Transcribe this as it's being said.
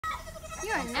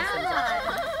You are now live.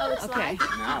 Oh, it's Okay,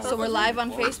 live? so we're live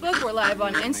on Facebook, we're live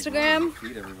on Instagram.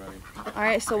 All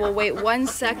right, so we'll wait 1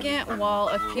 second while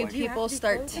a few people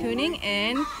start tuning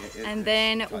in, and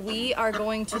then we are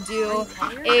going to do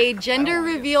a gender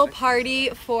reveal party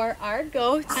for our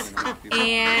goats,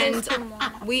 and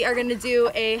we are going to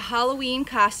do a Halloween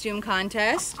costume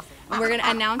contest. And we're going to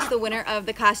announce the winner of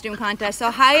the costume contest.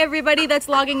 So hi everybody that's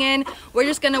logging in. We're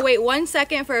just going to wait 1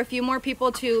 second for a few more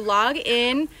people to log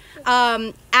in.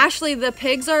 Ashley, the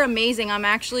pigs are amazing. I'm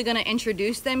actually going to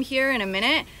introduce them here in a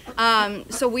minute.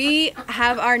 So we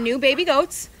have our new baby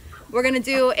goats. We're going to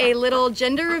do a little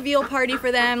gender reveal party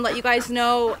for them, let you guys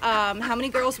know how many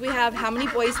girls we have, how many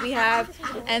boys we have,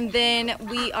 and then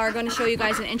we are going to show you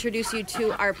guys and introduce you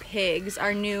to our pigs,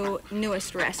 our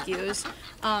newest rescues.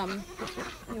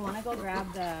 You want to go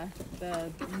grab the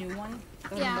new one?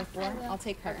 Yeah. Before? I'll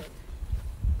take her.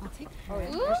 I'll take her.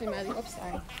 Ooh. Actually, Maddie. Oops,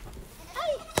 sorry.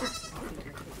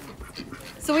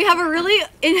 So we have a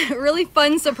really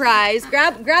fun surprise.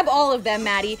 Grab all of them,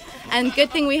 Maddie. And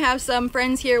good thing we have some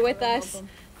friends here with us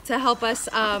to help us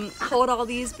hold all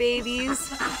these babies.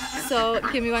 So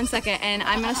give me 1 second, and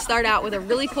I'm gonna start out with a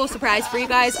really cool surprise for you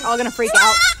guys. All gonna freak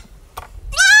out.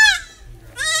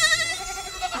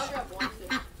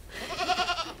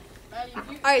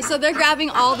 All right, so they're grabbing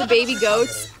all the baby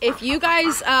goats. If you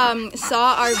guys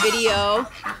saw our video,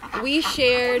 we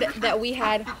shared that we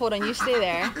had, hold on, you stay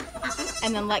there,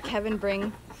 and then let Kevin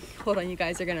bring, hold on, you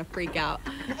guys are gonna freak out.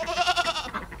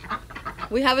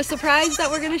 We have a surprise that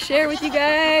we're gonna share with you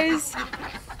guys.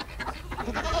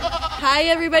 Hi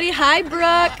everybody, hi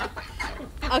Brooke.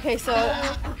 Okay, so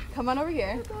come on over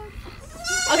here.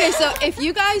 Okay, so if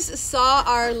you guys saw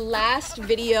our last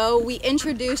video, we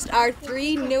introduced our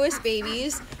 3 newest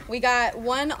babies. We got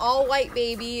 1 all white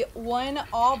baby, 1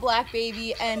 all black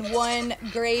baby, and 1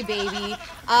 gray baby.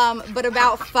 But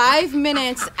about 5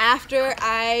 minutes after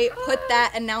I put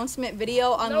that announcement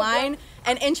video online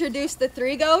and introduced the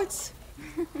 3 goats,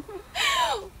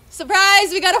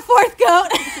 surprise, we got a 4th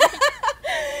goat.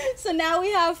 So now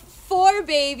we have 4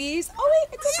 babies. Oh wait,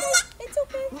 it's okay, it's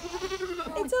okay.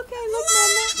 It's okay, look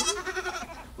mama.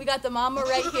 We got the mama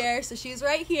right here, so she's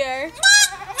right here.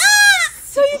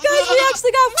 So you guys, we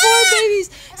actually got 4 babies.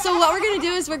 So what we're gonna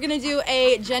do is we're gonna do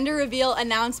a gender reveal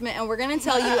announcement, and we're gonna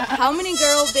tell you how many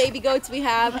girl baby goats we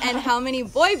have and how many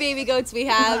boy baby goats we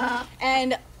have,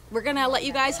 and we're gonna let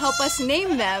you guys help us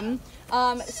name them.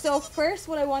 So first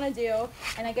what I want to do,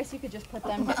 and I guess you could just put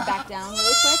them back down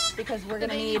really quick because we're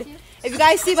gonna need, if you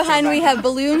guys see behind me, we have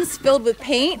balloons filled with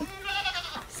paint.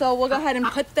 So we'll go ahead and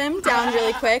put them down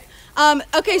really quick.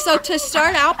 Okay, so to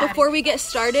start out, before we get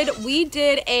started, we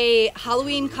did a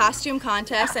Halloween costume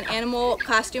contest, an animal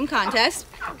costume contest.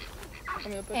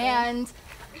 And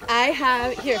I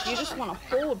have, here, if you just want to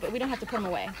hold, but we don't have to put them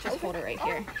away. Just hold it right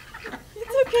here.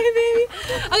 It's okay,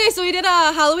 baby. Okay, so we did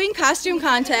a Halloween costume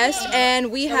contest,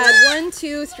 and we had 1,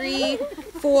 2, 3,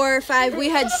 4, 5. We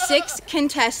had 6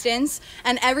 contestants,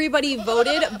 and everybody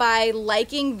voted by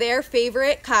liking their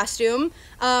favorite costume.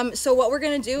 So what we're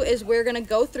gonna do is we're gonna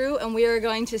go through and we are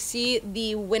going to see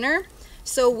the winner.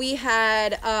 So we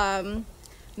had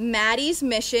Maddie's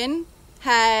Mission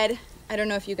had, I don't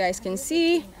know if you guys can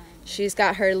see, she's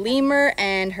got her lemur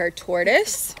and her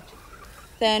tortoise.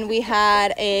 Then we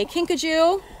had a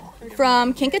Kinkajou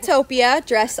from Kinkatopia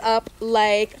dress up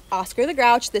like Oscar the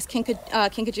Grouch. This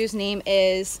Kinkajou's name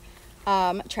is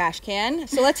Trash Can.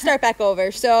 So let's start back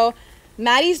over. So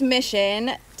Maddie's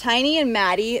Mission, Tiny and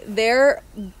Maddie, their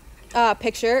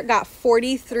picture got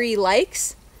 43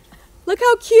 likes. Look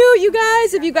how cute, you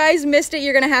guys. If you guys missed it,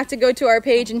 you're gonna have to go to our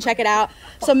page and check it out.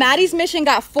 So Maddie's Mission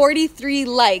got 43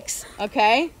 likes,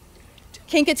 okay?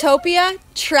 Kinkatopia,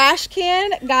 Trash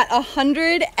Can got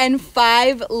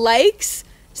 105 likes.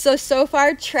 So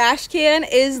far, Trash Can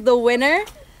is the winner.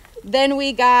 Then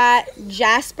we got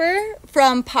Jasper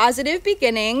from Positive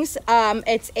Beginnings.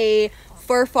 It's a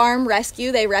fur farm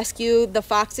rescue. They rescue the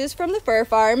foxes from the fur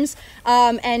farms.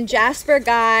 And Jasper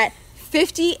got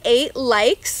 58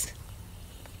 likes.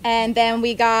 And then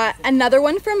we got another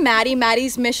one from Maddie.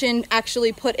 Maddie's Mission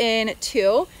actually put in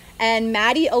 2. And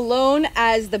Maddie alone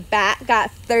as the bat got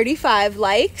 35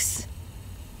 likes.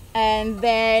 And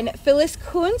then Phyllis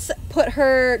Kuntz put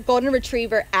her golden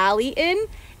retriever Allie in,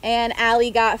 and Allie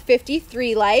got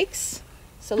 53 likes.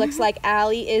 So looks like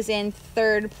Allie is in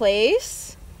 3rd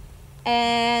place.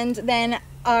 And then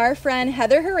our friend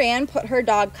Heather Horan put her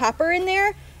dog Copper in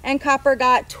there, and Copper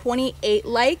got 28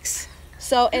 likes.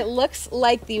 So it looks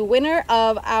like the winner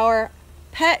of our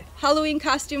pet Halloween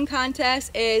costume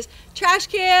contest is Trash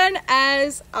Can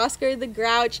as Oscar the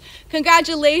Grouch.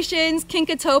 Congratulations,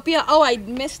 Kinkatopia. Oh,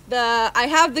 I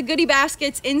have the goodie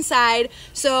baskets inside.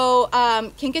 So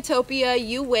Kinkatopia,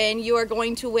 you win. You are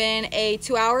going to win a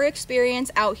 2-hour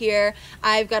experience out here.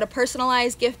 I've got a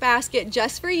personalized gift basket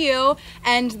just for you.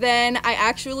 And then I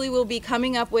actually will be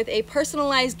coming up with a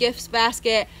personalized gifts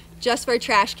basket just for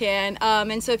Trash Can.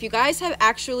 And so if you guys have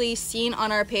actually seen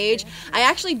on our page, I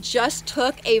actually just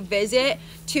took a visit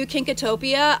to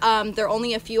Kinkatopia. They're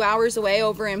only a few hours away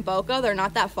over in Boca. They're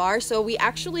not that far. So we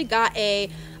actually got a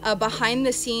behind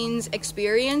the scenes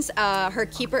experience, her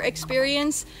keeper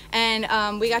experience.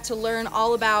 And we got to learn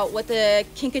all about what the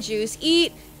Kinkajous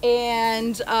eat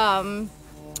and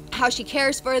how she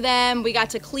cares for them. We got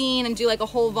to clean and do like a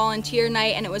whole volunteer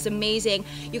night, and it was amazing.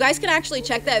 You guys can actually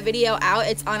check that video out.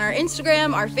 It's on our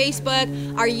Instagram, our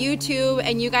Facebook, our YouTube,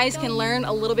 and you guys can learn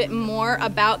a little bit more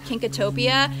about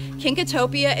Kinkatopia.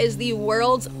 Kinkatopia is the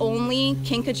world's only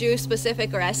Kinkajou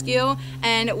specific rescue,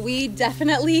 and we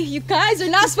definitely, you guys are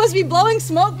not supposed to be blowing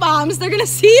smoke bombs. They're gonna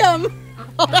see them.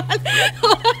 Hold on.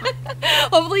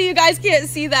 Hopefully you guys can't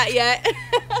see that yet.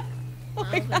 Oh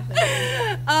my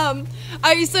God. All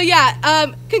right, so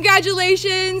yeah,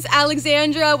 congratulations,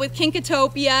 Alexandra with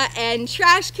Kinkatopia, and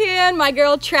Trash Can, my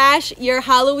girl Trash, your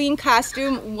Halloween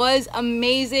costume was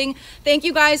amazing. Thank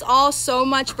you guys all so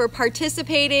much for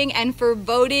participating and for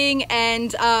voting,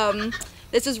 and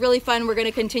this is really fun. We're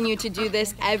gonna continue to do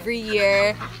this every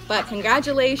year, but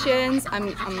congratulations.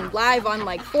 I'm live on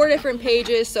like 4 different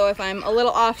pages, so if I'm a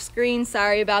little off screen,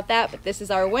 sorry about that, but this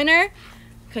is our winner.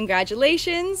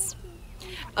 Congratulations.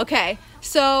 Okay,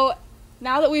 so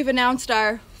now that we've announced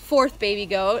our 4th baby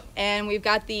goat and we've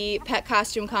got the pet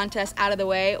costume contest out of the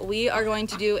way, we are going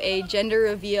to do a gender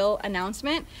reveal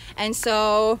announcement. And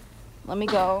so, let me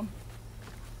go.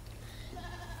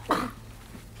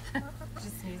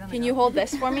 Can you hold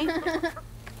this for me?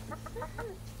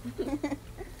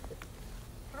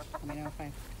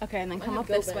 Okay, and then come up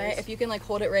this way. If you can like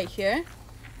hold it right here.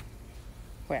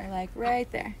 Where? Like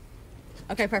right there.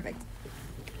 Okay, perfect.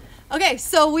 Okay,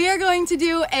 so we are going to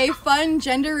do a fun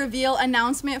gender reveal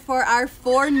announcement for our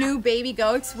 4 new baby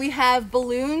goats. We have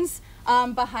balloons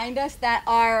behind us that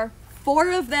are,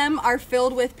 4 of them are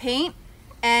filled with paint,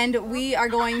 and we are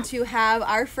going to have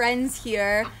our friends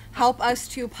here help us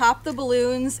to pop the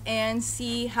balloons and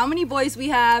see how many boys we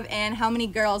have and how many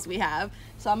girls we have.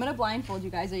 So I'm gonna blindfold you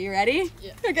guys. Are you ready?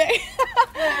 Yeah. Okay.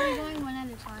 Are we going one at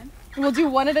a time? We'll do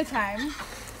one at a time.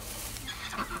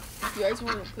 You guys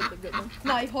want to put the good one?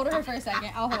 No, hold her for a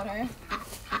second. I'll hold her.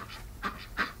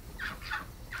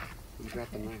 You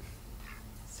got the knife.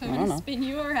 So I'm gonna spin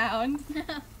you around.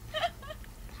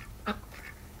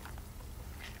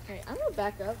 Okay, I'm gonna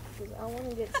back up because I want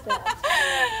to get stabbed.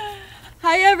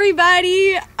 Hi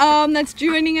everybody that's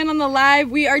joining in on the live.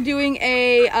 We are doing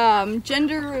a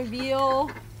gender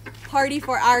reveal party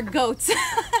for our goats.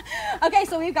 Okay,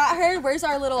 so we've got her. Where's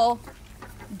our little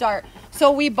dart? So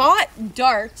we bought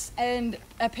darts, and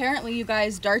apparently you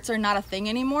guys, darts are not a thing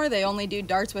anymore. They only do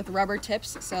darts with rubber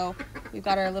tips. So we've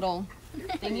got our little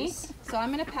thingy. So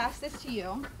I'm gonna pass this to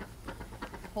you.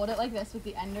 Hold it like this with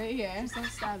the end right here. Just don't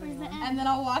stab anyone. And then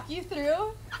I'll walk you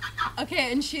through.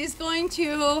 Okay, and she's going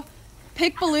to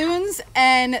pick balloons,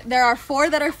 and there are 4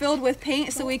 that are filled with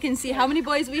paint, so we can see how many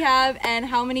boys we have and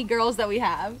how many girls that we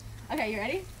have. Okay, you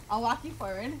ready? I'll walk you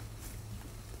forward.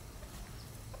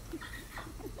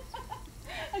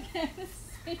 Okay,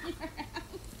 spin you around.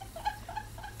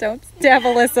 Don't stab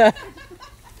Alyssa.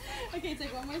 Okay,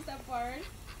 take one more step forward.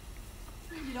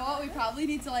 You know what? We probably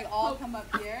need to like all come up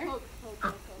here.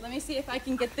 Let me see if I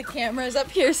can get the cameras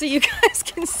up here so you guys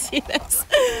can see this.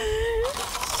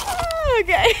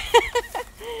 Okay.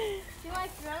 Do I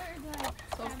throw it or do I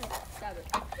stab it? Stab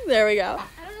it. There we go.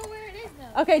 I don't know where it is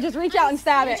though. Okay, just reach out and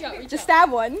stab it. Reach Just out.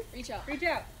 stab one. Reach out. Reach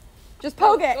out. Just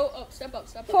poke it. Go up. Step up.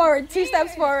 Step up. Forward. 2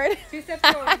 steps forward. 2 steps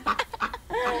forward. Do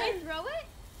I throw it?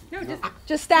 No, just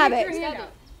Just stab reach your it. hand Stab out.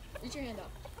 it. Reach your hand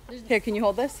out. There's Here, can you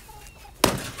hold this?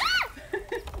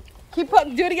 Do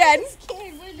it again.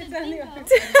 Okay, where's the It's on thing the go? other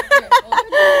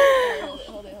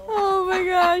Hold it. Oh my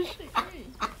gosh.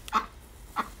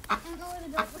 I'm going to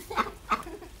the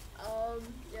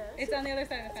Yes. It's on the other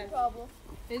side of the fence. Problem.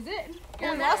 Is it?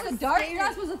 Oh, we lost the dart. You're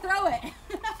not supposed to throw it.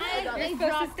 I You're supposed to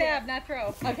dropped stab, not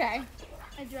throw. Okay. it.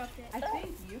 I dropped it. I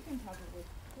think you can probably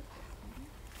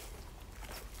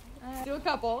do a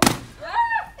couple.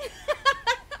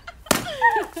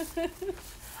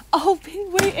 Oh,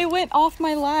 wait, it went off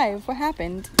my live. What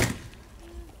happened?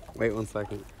 Wait 1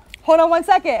 second. Hold on 1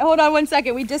 second. Hold on 1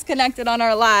 second. We disconnected on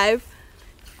our live.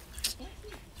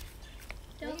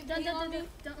 Don't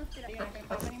lift it up. not gonna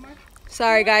pop anymore?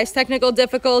 Sorry guys, technical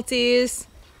difficulties.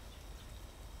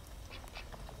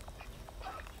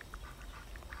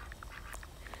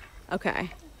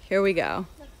 Okay, here we go.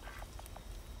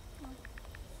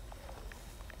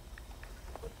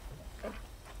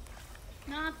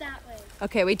 Not that way.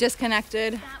 Okay, we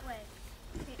disconnected. That way.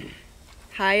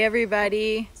 Hi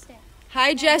everybody. Stay.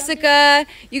 Hi Jessica.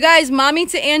 You guys, mommy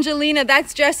to Angelina,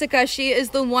 that's Jessica. She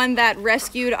is the one that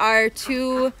rescued our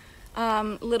two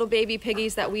little baby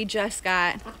piggies that we just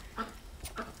got.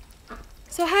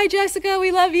 So hi Jessica,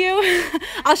 we love you.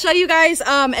 I'll show you guys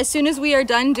as soon as we are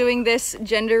done doing this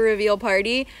gender reveal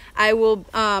party. I will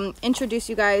introduce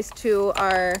you guys to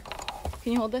our,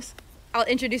 can you hold this? I'll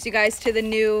introduce you guys to the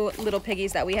new little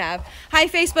piggies that we have. Hi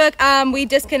Facebook, we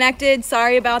disconnected,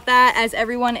 sorry about that, as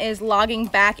everyone is logging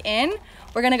back in.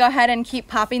 We're gonna go ahead and keep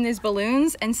popping these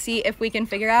balloons and see if we can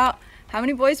figure out how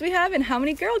many boys we have and how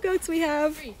many girl goats we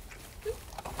have. 3.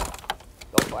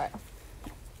 Go for it.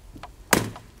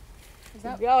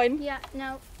 Keep going. Yeah,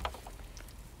 no.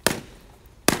 Oh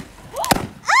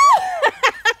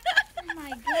my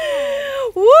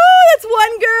god. Woo, that's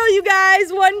one girl, you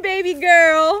guys, one baby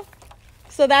girl.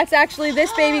 So that's actually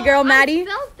this baby girl, Maddie. I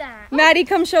felt that. Maddie,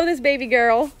 come show this baby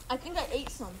girl. I think I ate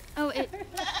some. Oh, it.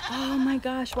 Oh my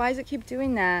gosh, why does it keep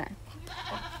doing that?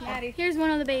 Maddie. Here's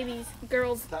one of the babies.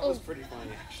 Girls. That was pretty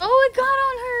funny. Oh, it got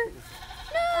on her.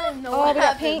 No. No, Oh, we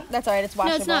got paint? That's all right, it's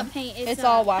washable. No, it's not paint. It's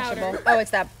all powder. washable. Oh,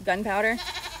 it's that gunpowder?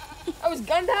 I was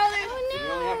gunpowder. Oh Do you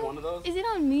only have one of those? no. Is it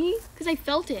on me? Because I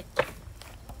felt it.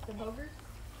 The bogers?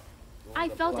 I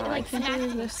felt it like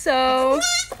smack. So,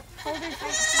 all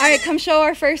right, come show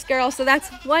our first girl. So that's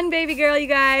one baby girl, you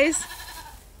guys.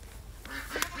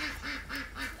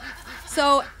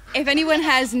 So if anyone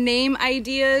has name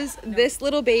ideas, this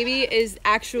little baby is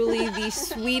actually the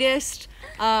sweetest,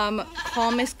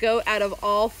 calmest goat out of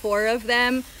all 4 of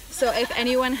them. So if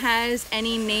anyone has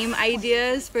any name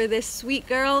ideas for this sweet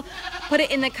girl, put it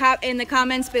in the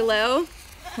comments below.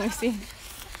 Let me see. Let me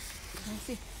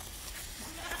see.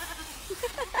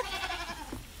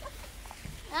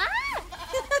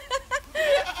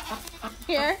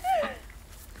 Here.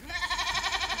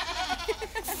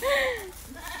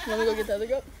 You want me to go get the other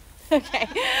goat? Okay.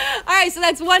 All right, so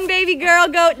that's one baby girl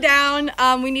goat down.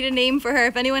 We need a name for her.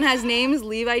 If anyone has names,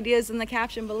 leave ideas in the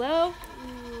caption below.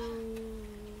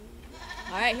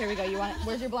 All right, here we go. You want it?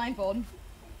 Where's your blindfold?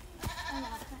 All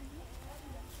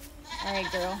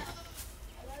right, girl.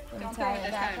 Let me tie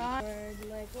it back on.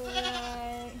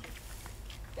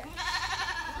 Okay.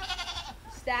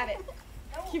 Stab it.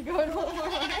 Keep going a little more.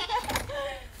 Right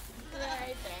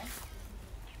there.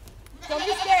 Don't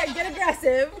be scared. Get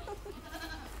aggressive.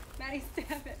 Maddie,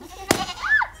 stab it.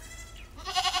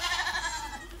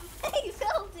 You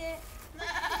felt it. My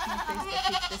Facebook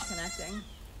keeps disconnecting.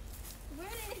 Where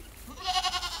did it?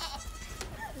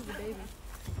 This is a baby.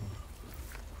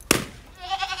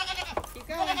 Keep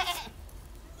going.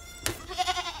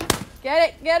 Get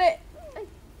it. Get it.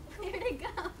 Where did it go?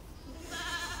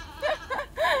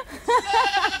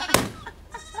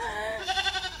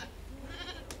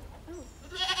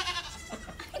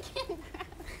 I can't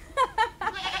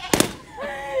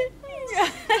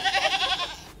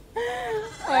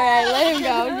All right, let him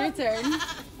go. Your turn.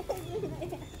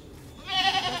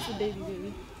 That's the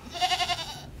baby.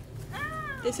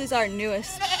 This is our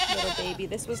newest little baby.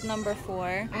 This was number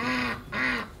 4.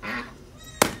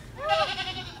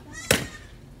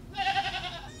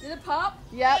 Did it pop?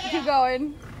 Yep, keep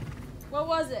going. What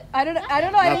was it? I don't know. I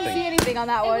didn't Nothing. see anything on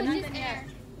that It was one. just air.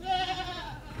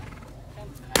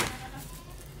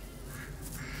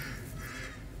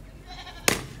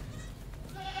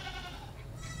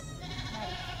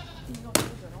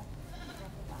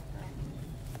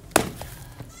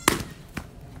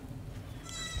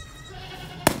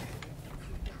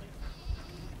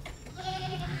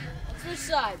 Switch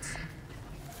sides.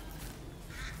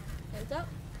 Hands up.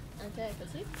 Okay, I can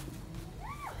see.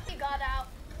 He got out.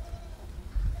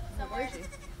 Where is she?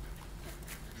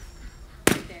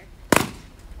 Right there.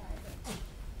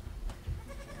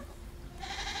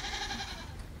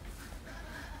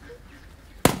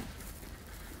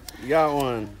 You got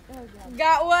one.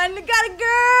 Got one. Got a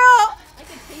girl. I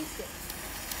can taste it.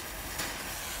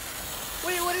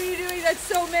 Wait, what are you doing? That's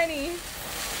so many.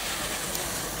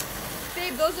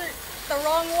 Babe, those are the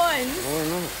wrong ones. No, we're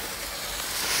not.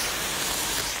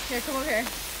 Here, come over here.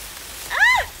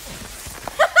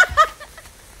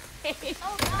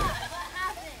 Oh God, what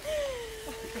happened?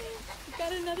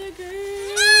 Got another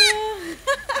girl.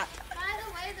 By the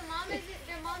way, their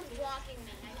mom's blocking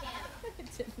me. I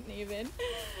can't. Didn't even.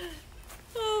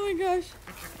 Oh my gosh.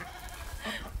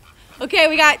 Okay,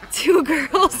 we got 2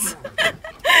 girls.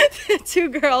 Two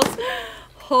girls.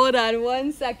 Hold on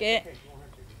 1 second.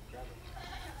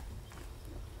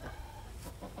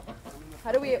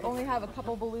 How do we only have a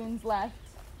couple balloons left?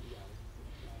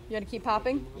 You want to keep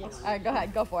popping? Yes. All right, go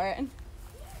ahead. Go for it.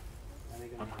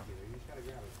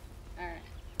 Alright.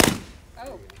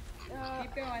 Oh.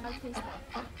 Keep going.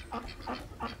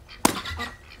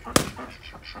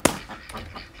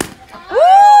 Woo!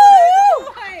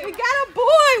 We got a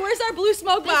boy. Where's our blue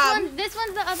smoke bomb? This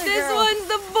one's the other This girl. one's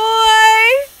the boy.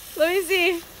 Let me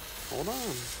see. Hold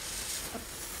on.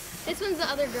 This one's the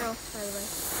other girl, by the way.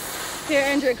 Here,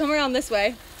 Andrew, come around this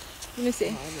way. Let me see.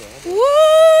 Woo!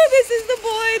 This is the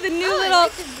boy, the new little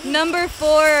number 4,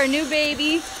 our new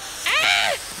baby.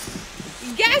 Ah!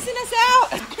 He's gassing us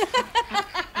out.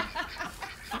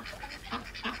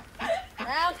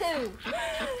 Round 2.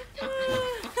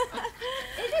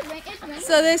 It's raining.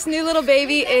 So this new little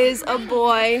baby is a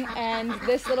boy, and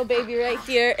this little baby right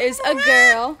here is a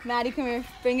girl. Maddie, come here.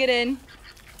 Bring it in.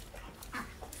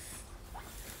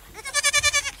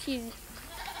 She's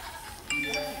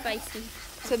feisty.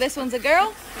 So this one's a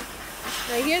girl.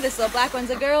 Right here, this little black one's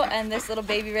a girl, and this little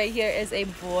baby right here is a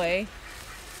boy.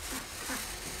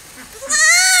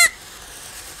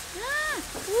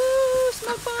 Woo!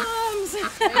 Smoke bombs!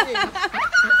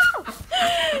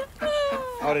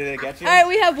 Oh, did it get you? All right,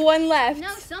 we have one left.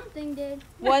 No, something did.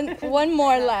 One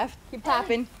more left. Keep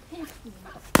popping.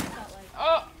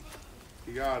 Oh.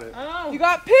 You got it. Oh. You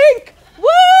got pink. Woo!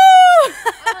 Oh,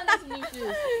 that's new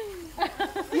shoes.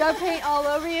 You got paint all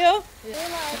over you. Here,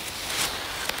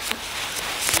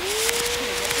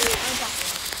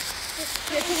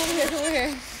 come over here. Come over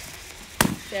here.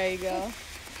 There you go.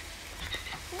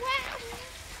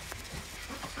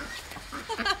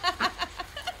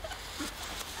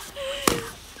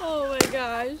 Oh my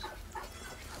gosh.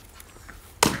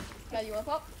 Now you want to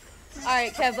pop? All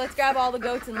right, Kev, let's grab all the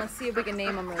goats and let's see if we can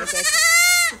name them really quick.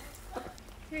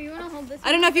 Here, you want to hold this?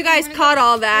 I don't know if you guys caught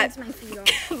all that, Rinse my feet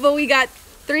off. but we got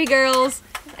 3 girls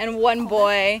and 1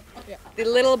 boy. Yeah. The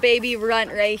little baby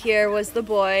runt right here was the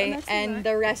boy, and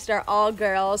the rest are all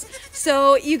girls.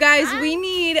 So you guys, we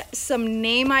need some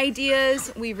name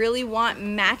ideas. We really want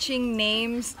matching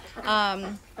names.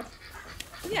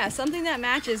 Yeah, something that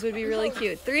matches would be really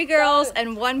cute. 3 girls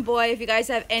and 1 boy. If you guys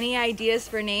have any ideas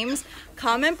for names,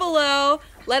 comment below.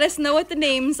 Let us know what the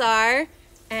names are.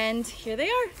 And here they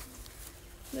are.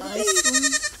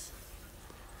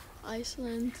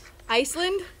 Iceland.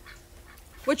 Iceland?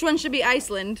 Which one should be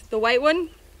Iceland? The white one?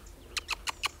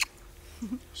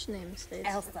 Which name stays?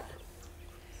 Elsa.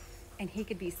 And he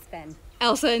could be Sven.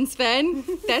 Elsa and Sven.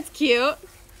 That's cute.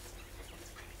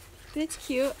 That's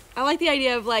cute. I like the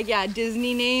idea of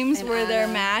Disney names And where they're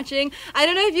Anna. matching. I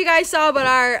don't know if you guys saw, but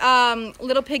our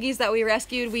little piggies that we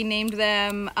rescued, we named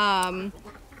them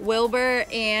Wilbur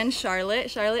and Charlotte.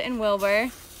 Charlotte and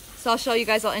Wilbur. So I'll show you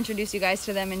guys, I'll introduce you guys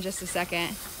to them in just a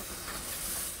second.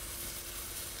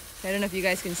 I don't know if you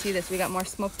guys can see this. We got more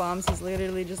smoke bombs. He's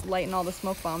literally just lighting all the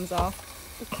smoke bombs off.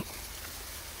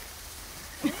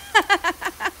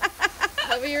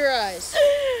 Cover your eyes.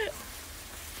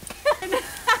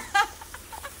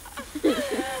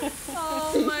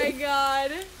 Oh my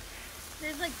god.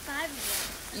 There's like 5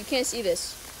 of You can't see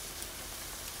this.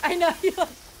 I know.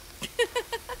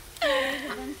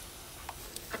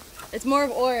 It's more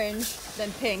of orange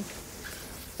than pink,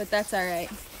 but that's all right.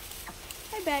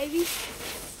 Hi, baby.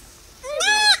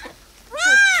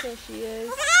 There she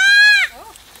is.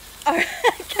 All right,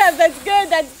 Kev, that's good.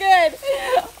 That's good.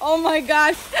 Oh my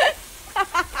gosh.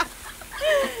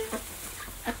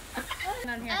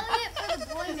 them. Elliot for the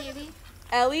boy, maybe.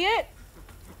 Elliot.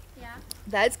 Yeah.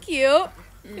 That's cute.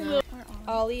 No.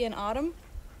 Ollie and Autumn.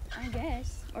 I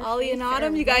guess. Or Ollie and Faith,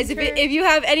 Autumn. or You guys, Winter, if you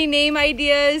have any name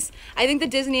ideas, I think the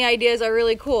Disney ideas are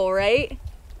really cool, right?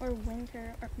 or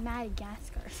Winter or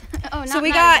Madagascar. Oh, not So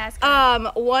we Madagascar.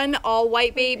 got one all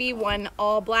white baby, one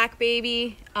all black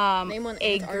baby, Name one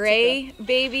a Antarctica. gray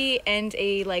baby, and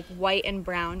a like white and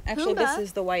brown. Actually, this Pumbaa.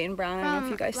 is the white and brown. I don't know if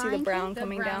From you guys see the Lion brown King? The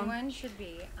coming brown down. one should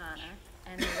be Anna,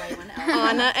 and the white one Elsa.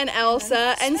 Anna and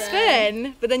Elsa and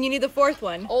Sven. But then you need the fourth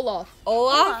one. Olaf.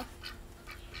 Olaf.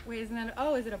 Wait, isn't that?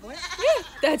 Oh, is it a boy?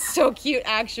 That's so cute,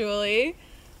 actually.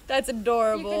 That's You can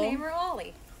adorable. name her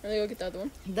Ollie. Let me go get the other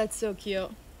one. That's so cute.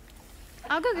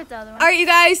 I'll go get the other one. All right, you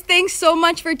guys, thanks so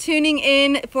much for tuning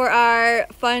in for our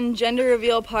fun gender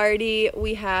reveal party.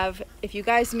 We have, if you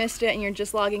guys missed it and you're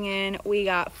just logging in, we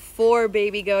got 4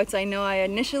 baby goats. I know I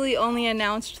initially only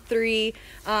announced 3,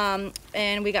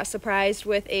 and we got surprised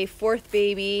with a 4th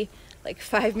baby like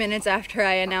 5 minutes after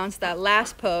I announced that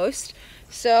last post.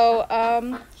 So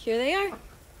here they are,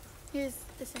 Here's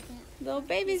the second. little This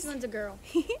babies. one's a girl.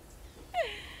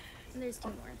 And there's 2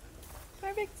 more.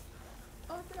 Perfect.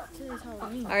 Oh, I forgot today's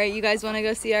Halloween. All right, you guys want to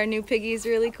go see our new piggies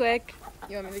really quick?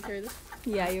 You want me to carry this?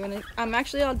 Yeah, you want to?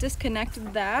 Actually, I'll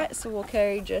disconnect that, so we'll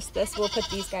carry just this. We'll put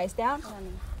these guys down,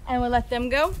 and we'll let them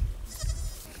go.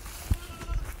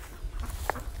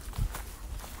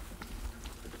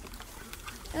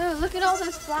 Oh, look at all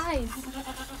those flies.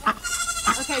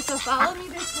 Okay, so follow me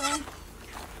this way.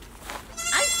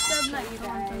 I stubbed my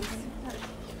toe.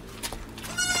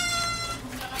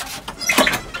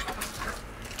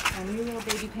 Our new little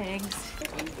baby pigs.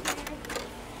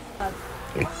 Hi,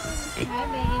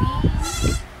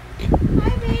 babies.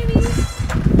 Hi, babies.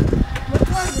 Which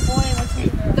one's a boy and which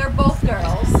one's a girl? They're both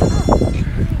girls.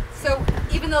 So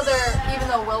even though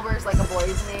Wilbur's like a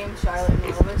boy's name, Charlotte and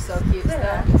Wilbur's so cute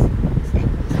still.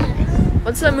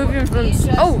 What's that movie from?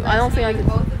 Oh, I don't think I can.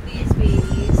 Both of these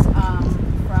babies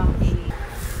from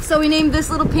a. So we named this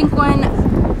little pink one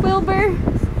Wilbur.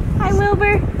 Hi,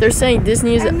 Wilbur. They're saying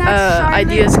Disney's And that's Charlotte.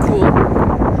 idea is cool.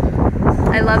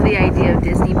 I love the idea of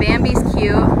Disney. Bambi's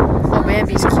cute. Oh,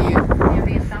 Bambi's cute.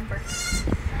 Bambi and Thumper.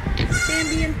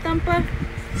 Bambi and Thumper.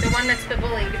 The one that's the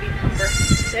bully could be Thumper.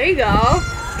 There you go.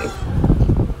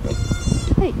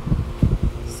 Hey.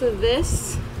 So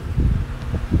this.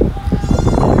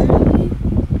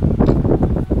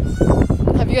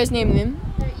 Have you guys named them?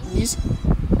 These?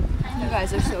 You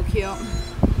guys are so cute. Oh,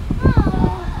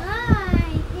 hi.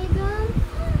 Hey, Gum.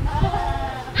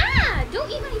 Ah, don't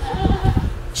eat my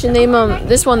food. Should name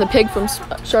this one the pig from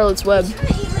Charlotte's Web. She's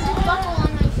gonna eat